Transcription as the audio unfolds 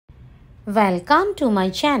Welcome to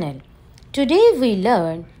my channel. Today we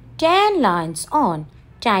learn 10 lines on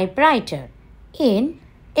typewriter in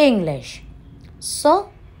English.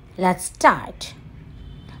 So let's start.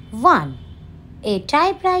 1. A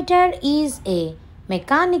typewriter is a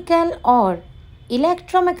mechanical or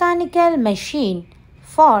electromechanical machine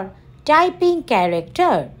for typing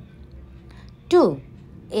character. 2.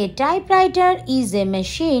 A typewriter is a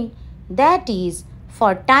machine that is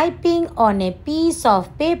for typing on a piece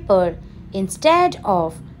of paper instead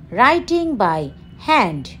of writing by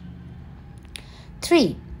hand.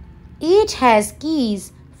 3. It has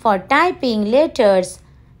keys for typing letters,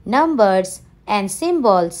 numbers, and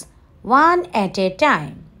symbols one at a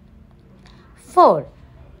time. 4.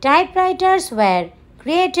 Typewriters were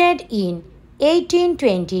created in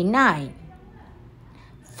 1829.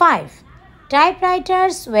 5.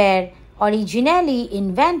 Typewriters were originally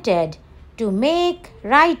invented to make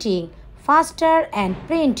writing faster and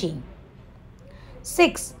printing.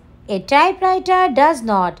 6. A typewriter does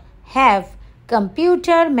not have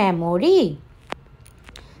computer memory.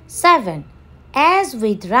 7. As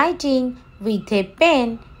with writing with a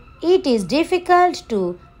pen, it is difficult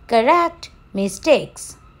to correct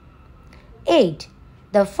mistakes. 8.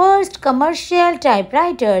 The first commercial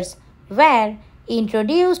typewriters were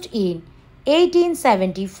introduced in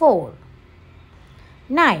 1874.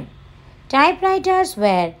 9. Typewriters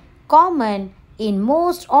were common in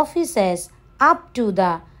most offices up to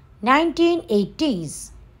the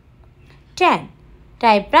 1980s. 10.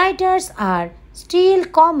 Typewriters are still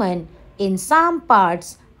common in some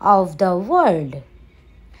parts of the world.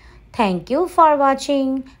 Thank you for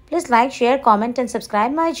watching. Please like, share, comment and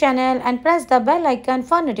subscribe my channel and press the bell icon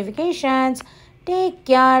for notifications. Take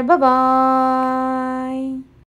care. Bye-bye.